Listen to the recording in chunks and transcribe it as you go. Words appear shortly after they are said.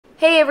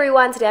Hey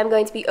everyone, today I'm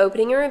going to be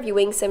opening and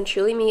reviewing some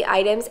Truly Me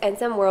items and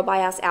some World by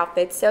Us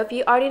outfits. So if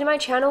you are new to my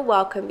channel,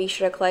 welcome. Be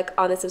sure to click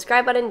on the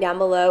subscribe button down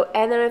below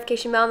and the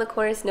notification bell in the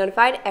corner to be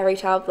notified every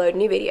time I upload a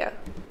new video.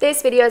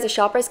 This video is a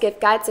shopper's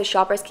gift guide so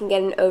shoppers can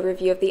get an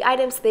overview of the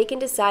items so they can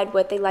decide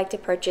what they like to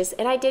purchase.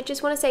 And I did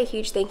just want to say a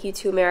huge thank you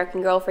to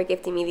American Girl for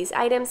gifting me these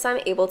items so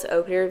I'm able to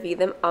open and review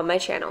them on my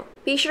channel.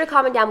 Be sure to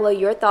comment down below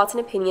your thoughts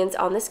and opinions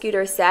on the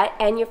scooter set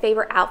and your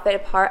favorite outfit, a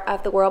part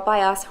of the World by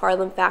Us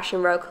Harlem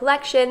Fashion Row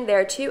collection. There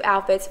are two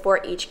outfits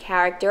for each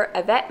character,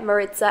 Yvette,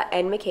 Maritza,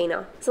 and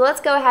McKenna. So let's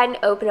go ahead and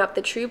open up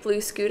the True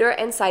Blue scooter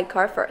and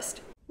sidecar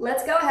first.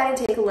 Let's go ahead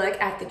and take a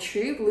look at the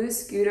True Blue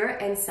scooter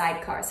and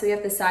sidecar. So we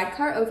have the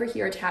sidecar over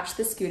here attached to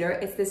the scooter.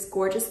 It's this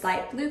gorgeous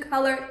light blue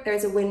color.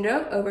 There's a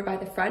window over by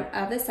the front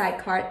of the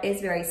sidecar. It is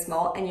very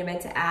small and you're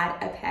meant to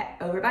add a pet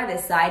over by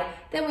this side.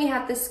 Then we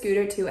have the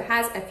scooter too. It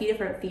has a few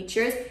different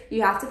features.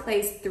 You have to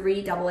place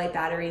 3 AA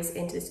batteries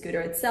into the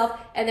scooter itself,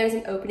 and there's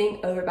an opening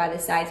over by the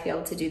side to be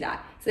able to do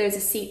that. So there's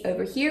a seat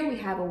over here. We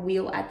have a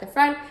wheel at the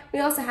front. We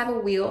also have a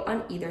wheel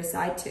on either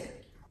side too.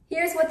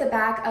 Here's what the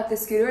back of the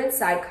scooter and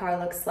sidecar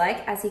looks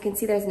like. As you can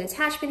see, there's an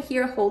attachment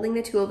here holding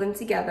the two of them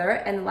together,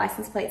 and the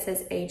license plate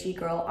says AG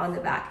Girl on the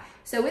back.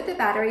 So with the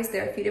batteries,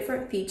 there are a few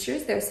different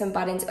features. There's some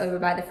buttons over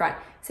by the front.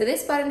 So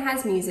this button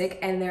has music,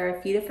 and there are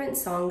a few different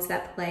songs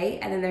that play,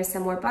 and then there's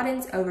some more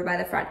buttons over by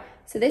the front.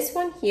 So this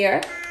one here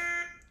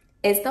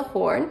is the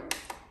horn.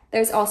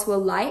 There's also a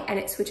light, and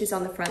it switches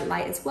on the front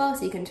light as well,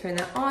 so you can turn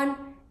that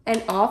on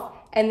and off.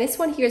 And this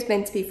one here is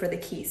meant to be for the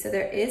key. So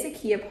there is a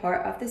key a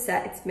part of the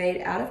set. It's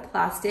made out of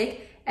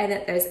plastic, and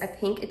that there's a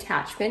pink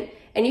attachment.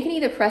 And you can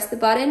either press the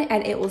button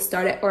and it will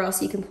start it, or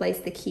else you can place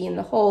the key in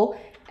the hole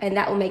and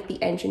that will make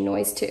the engine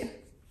noise too.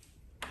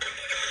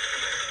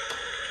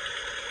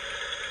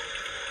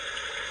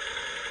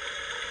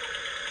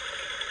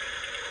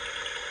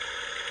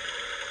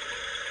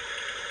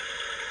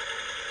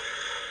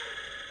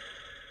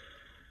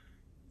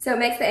 So it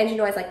makes the engine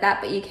noise like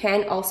that, but you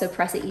can also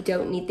press it. You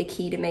don't need the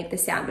key to make the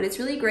sound, but it's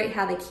really great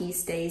how the key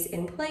stays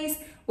in place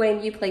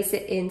when you place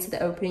it into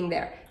the opening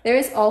there. There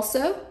is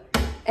also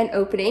an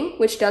opening,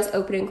 which does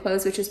open and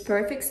close, which is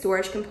perfect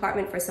storage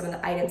compartment for some of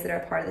the items that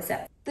are a part of the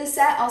set. The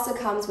set also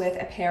comes with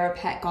a pair of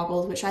pet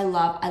goggles, which I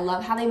love. I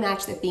love how they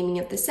match the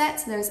theming of the set.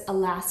 So there's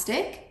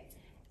elastic,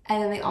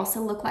 and then they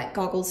also look like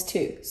goggles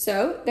too.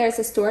 So there's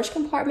a storage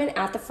compartment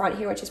at the front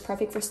here, which is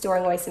perfect for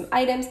storing away some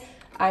items.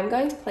 I'm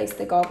going to place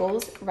the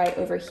goggles right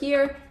over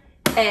here,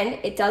 and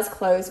it does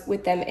close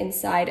with them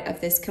inside of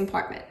this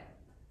compartment.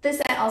 This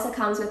set also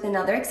comes with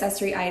another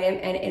accessory item,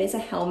 and it is a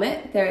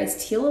helmet. There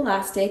is teal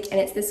elastic, and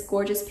it's this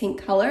gorgeous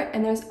pink color,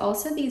 and there's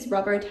also these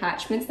rubber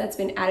attachments that's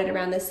been added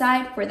around the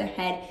side for the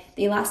head.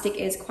 The elastic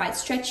is quite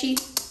stretchy,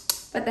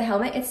 but the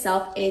helmet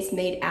itself is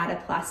made out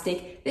of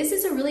plastic. This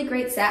is a really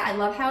great set. I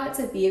love how it's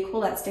a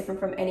vehicle that's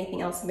different from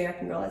anything else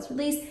American Girl has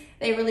released.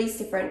 They release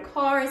different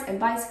cars and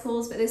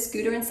bicycles, but this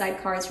scooter and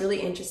sidecar is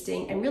really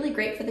interesting and really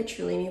great for the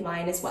Truly Me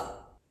line as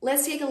well.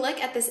 Let's take a look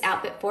at this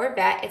outfit for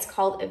Yvette. It's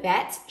called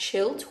Yvette's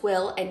Chill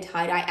Twill and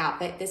Tie-Dye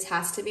outfit. This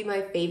has to be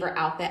my favorite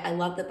outfit. I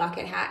love the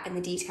bucket hat and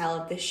the detail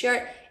of the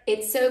shirt.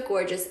 It's so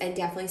gorgeous and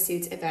definitely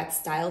suits Yvette's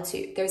style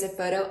too. There's a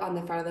photo on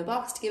the front of the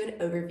box to give an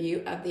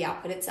overview of the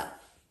outfit itself.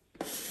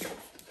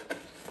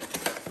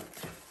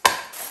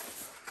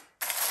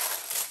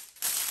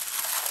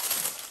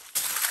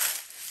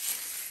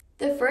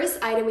 The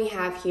first item we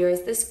have here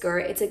is the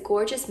skirt. It's a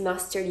gorgeous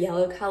mustard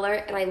yellow color,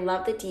 and I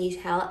love the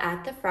detail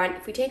at the front.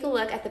 If we take a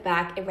look at the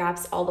back, it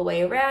wraps all the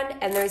way around,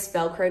 and there's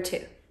Velcro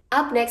too.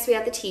 Up next, we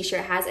have the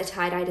t-shirt. It has a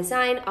tie-dye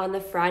design on the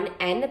front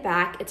and the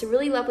back. It's a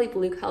really lovely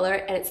blue color,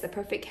 and it's the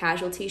perfect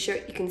casual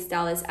t-shirt. You can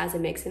style this as a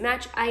mix and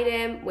match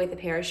item with a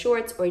pair of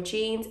shorts or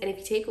jeans, and if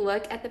you take a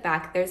look at the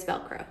back, there's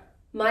Velcro.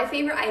 My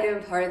favorite item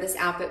and part of this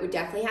outfit would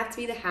definitely have to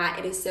be the hat.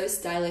 It is so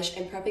stylish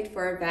and perfect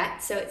for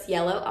Yvette. So it's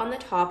yellow on the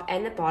top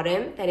and the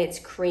bottom, then it's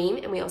cream,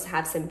 and we also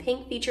have some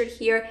pink featured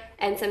here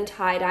and some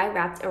tie-dye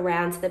wrapped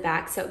around to the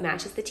back so it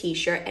matches the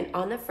t-shirt. And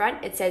on the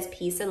front, it says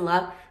peace and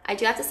love. I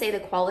do have to say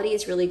the quality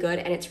is really good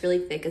and it's really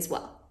thick as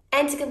well.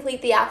 And to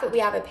complete the outfit, we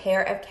have a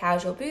pair of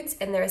casual boots,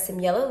 and there are some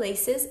yellow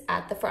laces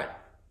at the front.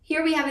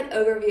 Here we have an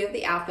overview of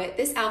the outfit.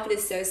 This outfit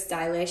is so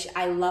stylish.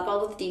 I love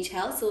all of the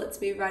details, so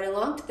let's move right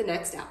along to the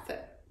next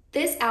outfit.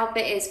 This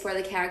outfit is for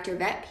the character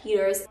Yvette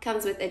Peters.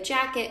 Comes with a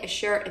jacket, a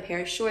shirt, a pair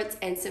of shorts,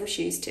 and some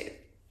shoes too.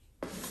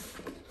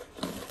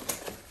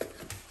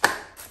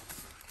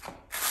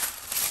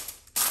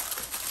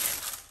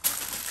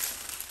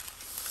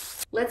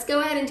 Let's go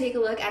ahead and take a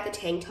look at the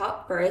tank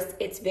top first.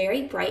 It's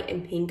very bright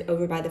and pink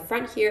over by the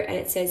front here, and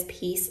it says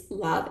peace,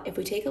 love. If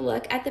we take a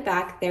look at the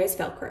back, there's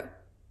Velcro.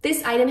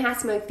 This item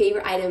has my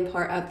favorite item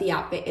part of the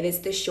outfit. It is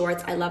the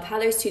shorts. I love how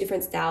there's two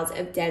different styles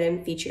of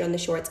denim featured on the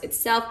shorts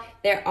itself.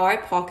 There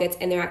are pockets,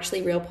 and they're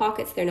actually real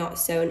pockets. They're not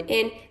sewn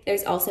in.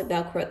 There's also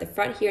Velcro at the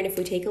front here, and if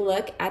we take a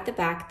look at the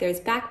back, there's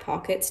back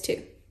pockets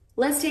too.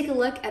 Let's take a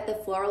look at the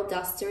floral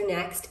duster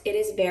next. It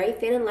is very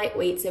thin and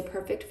lightweight, so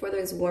perfect for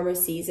those warmer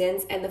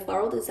seasons, and the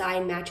floral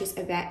design matches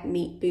Yvette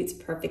meat boots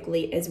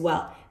perfectly as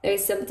well.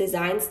 There's some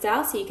design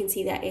style, so you can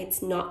see that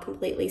it's not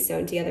completely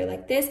sewn together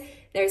like this.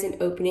 There's an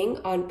opening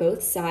on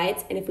both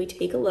sides, and if we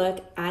take a look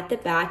at the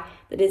back,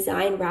 the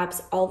design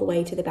wraps all the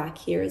way to the back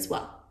here as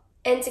well.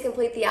 And to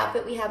complete the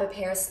outfit, we have a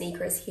pair of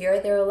sneakers here.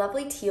 They're a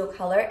lovely teal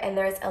color, and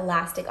there's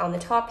elastic on the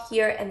top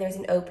here, and there's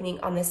an opening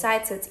on the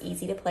side, so it's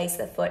easy to place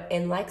the foot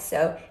in like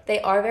so.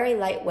 They are very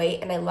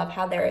lightweight, and I love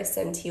how there is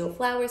some teal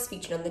flowers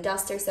featured on the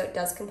duster, so it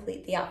does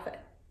complete the outfit.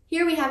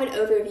 Here we have an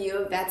overview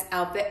of Yvette's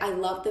outfit. I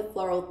love the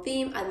floral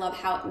theme. I love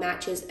how it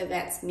matches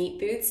Yvette's meat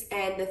boots,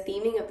 and the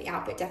theming of the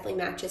outfit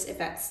definitely matches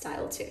Yvette's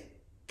style too.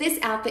 This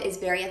outfit is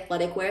very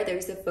athletic wear.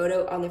 There's a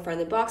photo on the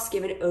front of the box to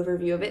give an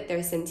overview of it.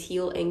 There's some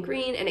teal and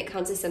green, and it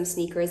comes with some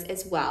sneakers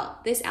as well.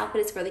 This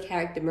outfit is for the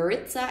character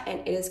Maritza, and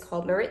it is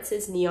called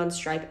Maritza's Neon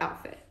Stripe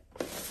Outfit.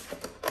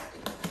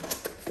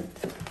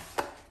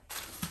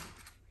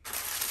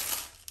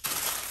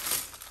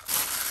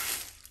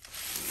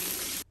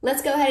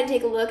 Let's go ahead and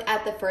take a look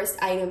at the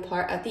first item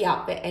part of the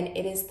outfit, and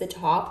it is the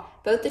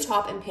top. Both the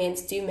top and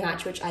pants do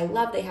match, which I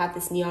love. They have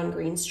this neon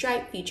green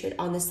stripe featured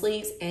on the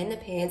sleeves and the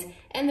pants,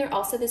 and they're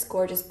also this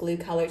gorgeous blue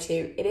color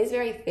too. It is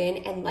very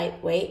thin and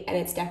lightweight, and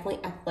it's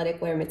definitely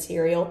athletic wear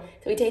material.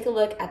 So we take a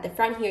look at the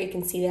front here, you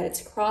can see that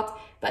it's cropped,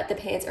 but the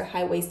pants are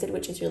high-waisted,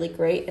 which is really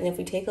great. And if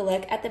we take a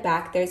look at the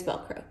back, there's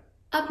Velcro.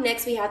 Up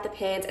next, we have the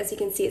pants. As you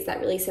can see, it's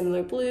that really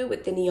similar blue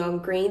with the neon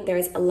green. There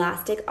is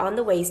elastic on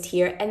the waist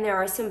here, and there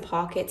are some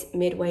pockets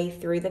midway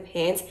through the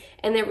pants,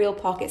 and they're real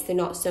pockets. They're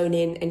not sewn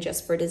in and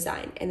just for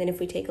design. And then if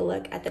we take a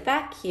look at the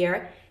back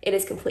here, it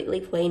is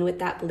completely plain with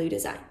that blue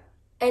design.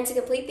 And to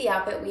complete the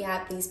outfit, we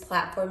have these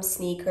platform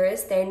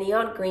sneakers. They're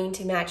neon green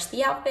to match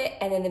the outfit,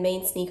 and then the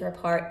main sneaker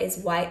part is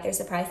white. They're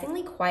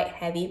surprisingly quite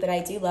heavy, but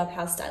I do love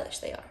how stylish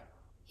they are.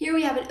 Here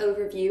we have an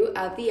overview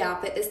of the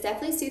outfit. This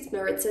definitely suits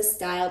Maritza's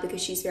style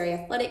because she's very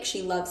athletic.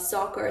 She loves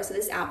soccer, so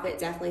this outfit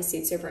definitely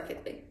suits her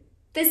perfectly.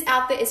 This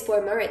outfit is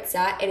for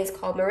Maritza. It is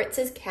called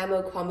Maritza's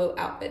Camo Combo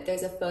Outfit.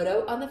 There's a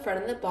photo on the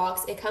front of the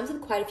box. It comes with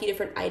quite a few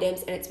different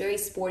items, and it's very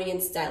sporty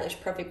and stylish,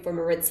 perfect for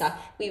Maritza.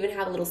 We even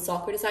have a little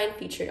soccer design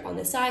featured on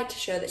the side to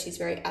show that she's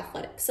very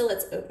athletic. So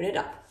let's open it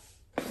up.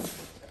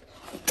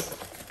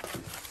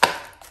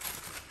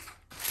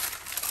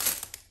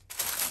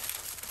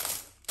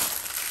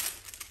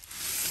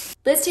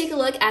 Let's take a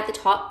look at the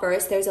top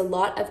first. There's a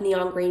lot of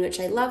neon green, which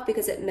I love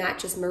because it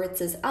matches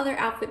Maritza's other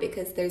outfit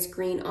because there's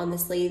green on the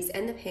sleeves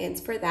and the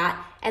pants for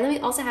that. And then we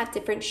also have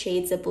different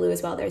shades of blue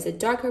as well. There's a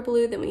darker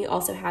blue, then we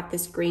also have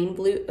this green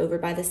blue over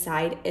by the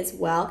side as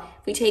well.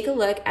 If we take a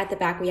look at the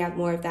back, we have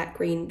more of that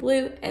green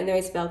blue, and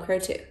there's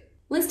Velcro too.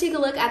 Let's take a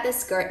look at the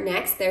skirt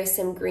next. There's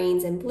some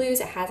greens and blues.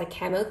 It has a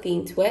camo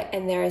theme to it,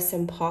 and there are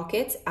some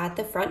pockets at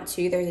the front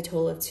too. There's a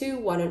total of two,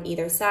 one on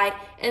either side,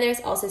 and there's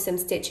also some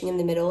stitching in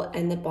the middle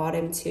and the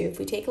bottom too. If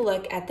we take a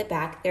look at the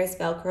back, there's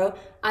Velcro.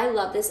 I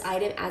love this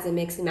item as a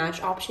mix and match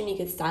option. You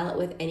could style it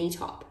with any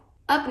top.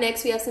 Up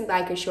next, we have some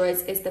biker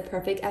shorts. It's the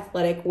perfect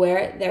athletic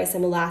wear. There's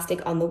some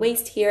elastic on the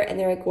waist here, and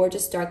they're a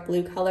gorgeous dark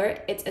blue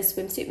color. It's a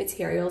swimsuit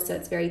material, so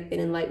it's very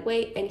thin and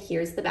lightweight, and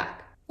here's the back.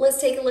 Let's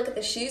take a look at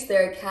the shoes.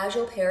 They're a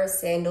casual pair of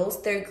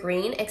sandals. They're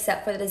green,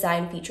 except for the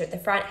design feature at the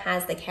front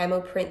has the camo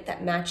print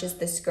that matches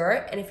the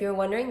skirt. And if you're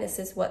wondering, this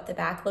is what the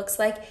back looks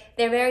like.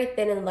 They're very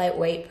thin and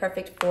lightweight,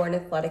 perfect for an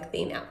athletic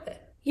theme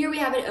outfit. Here we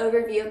have an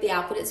overview of the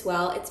outfit as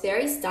well. It's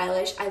very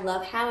stylish. I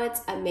love how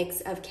it's a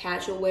mix of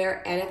casual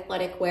wear and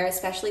athletic wear,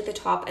 especially the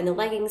top and the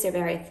leggings are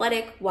very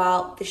athletic,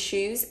 while the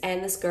shoes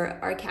and the skirt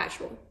are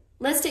casual.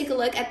 Let's take a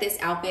look at this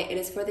outfit. It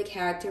is for the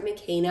character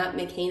McKenna.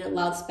 McKenna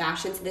loves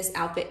fashion, so this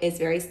outfit is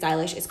very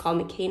stylish. It's called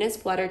McKenna's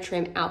Flutter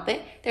Trim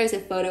Outfit. There's a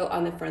photo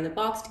on the front of the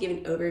box to give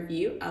an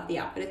overview of the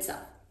outfit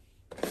itself.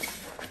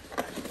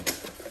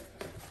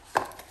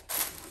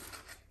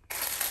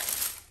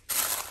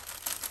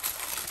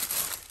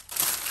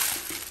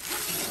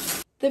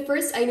 The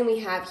first item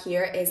we have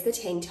here is the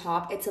tank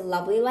top. It's a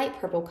lovely light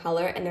purple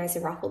color, and there's a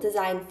ruffle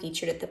design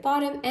featured at the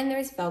bottom, and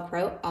there's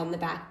Velcro on the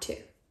back too.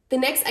 The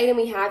next item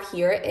we have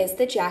here is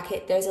the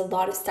jacket. There's a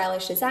lot of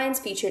stylish designs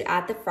featured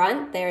at the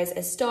front. There's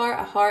a star,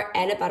 a heart,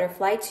 and a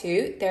butterfly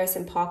too. There are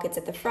some pockets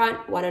at the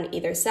front, one on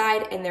either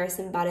side, and there are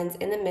some buttons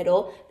in the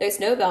middle. There's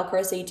no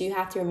Velcro, so you do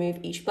have to remove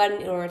each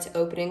button in order to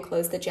open and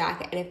close the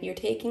jacket. And if you're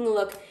taking a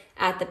look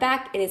at the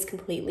back, it is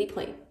completely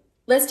plain.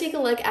 Let's take a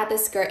look at the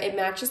skirt. It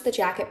matches the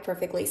jacket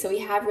perfectly. So we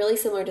have really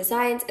similar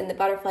designs in the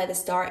butterfly, the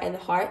star, and the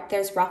heart.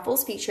 There's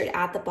ruffles featured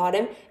at the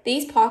bottom.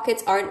 These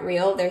pockets aren't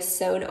real. They're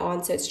sewn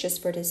on, so it's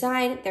just for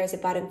design. There's a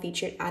button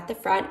featured at the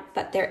front,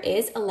 but there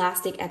is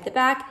elastic at the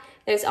back.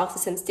 There's also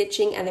some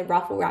stitching, and the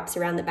ruffle wraps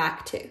around the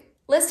back too.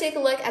 Let's take a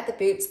look at the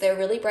boots. They're a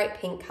really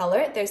bright pink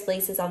color. There's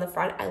laces on the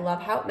front. I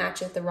love how it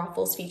matches the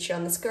ruffles featured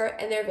on the skirt,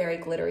 and they're very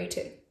glittery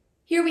too.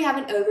 Here we have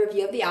an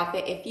overview of the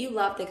outfit. If you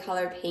love the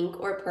color pink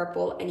or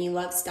purple and you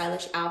love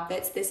stylish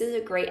outfits, this is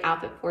a great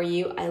outfit for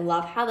you. I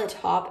love how the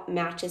top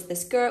matches the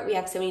skirt. We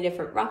have so many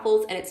different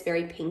ruffles, and it's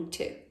very pink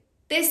too.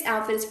 This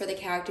outfit is for the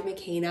character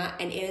McKenna,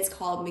 and it is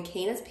called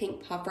McKenna's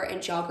Pink Puffer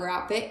and Jogger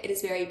Outfit. It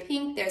is very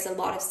pink, there's a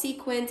lot of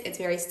sequins, it's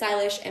very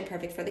stylish and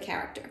perfect for the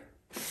character.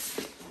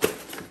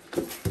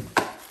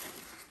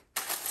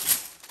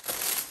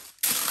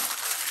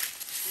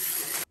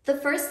 The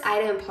first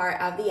item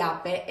part of the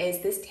outfit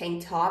is this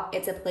tank top.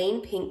 It's a plain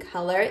pink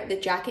color. The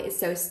jacket is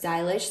so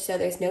stylish, so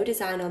there's no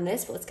design on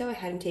this, but let's go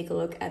ahead and take a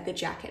look at the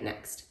jacket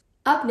next.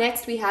 Up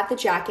next, we have the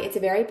jacket. It's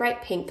a very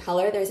bright pink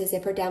color. There's a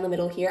zipper down the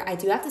middle here. I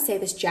do have to say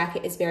this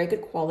jacket is very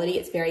good quality.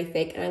 It's very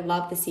thick, and I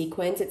love the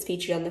sequins. It's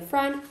featured on the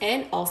front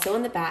and also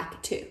on the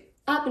back too.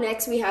 Up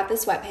next, we have the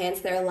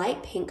sweatpants. They're a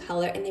light pink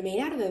color, and they're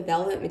made out of a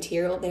velvet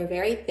material. They're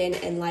very thin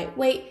and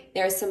lightweight.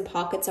 There are some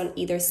pockets on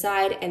either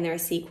side, and there are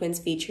sequins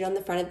featured on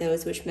the front of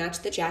those, which match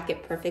the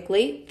jacket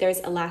perfectly. There's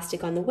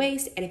elastic on the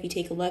waist, and if you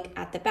take a look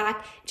at the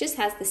back, it just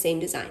has the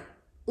same design.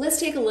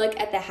 Let's take a look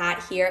at the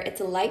hat here. It's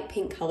a light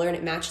pink color and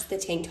it matches the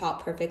tank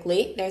top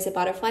perfectly. There's a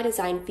butterfly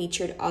design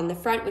featured on the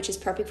front, which is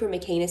perfect for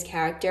McKenna's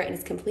character, and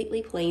it's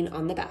completely plain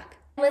on the back.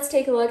 Let's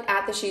take a look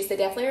at the shoes. They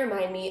definitely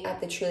remind me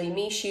of the Truly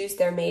Me shoes.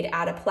 They're made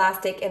out of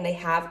plastic and they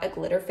have a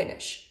glitter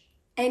finish.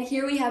 And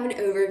here we have an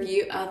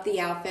overview of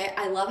the outfit.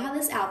 I love how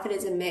this outfit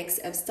is a mix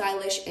of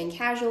stylish and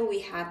casual.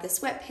 We have the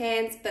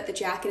sweatpants, but the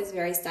jacket is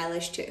very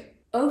stylish too.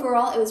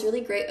 Overall, it was really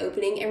great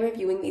opening and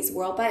reviewing these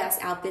World by Us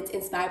outfits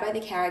inspired by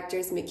the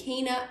characters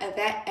McKenna,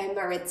 Yvette, and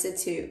Maritza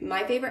too.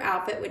 My favorite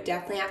outfit would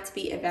definitely have to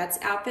be Yvette's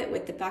outfit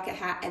with the bucket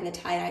hat and the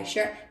tie-dye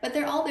shirt, but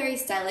they're all very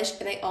stylish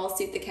and they all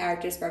suit the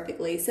characters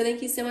perfectly. So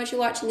thank you so much for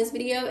watching this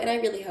video, and I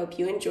really hope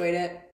you enjoyed it.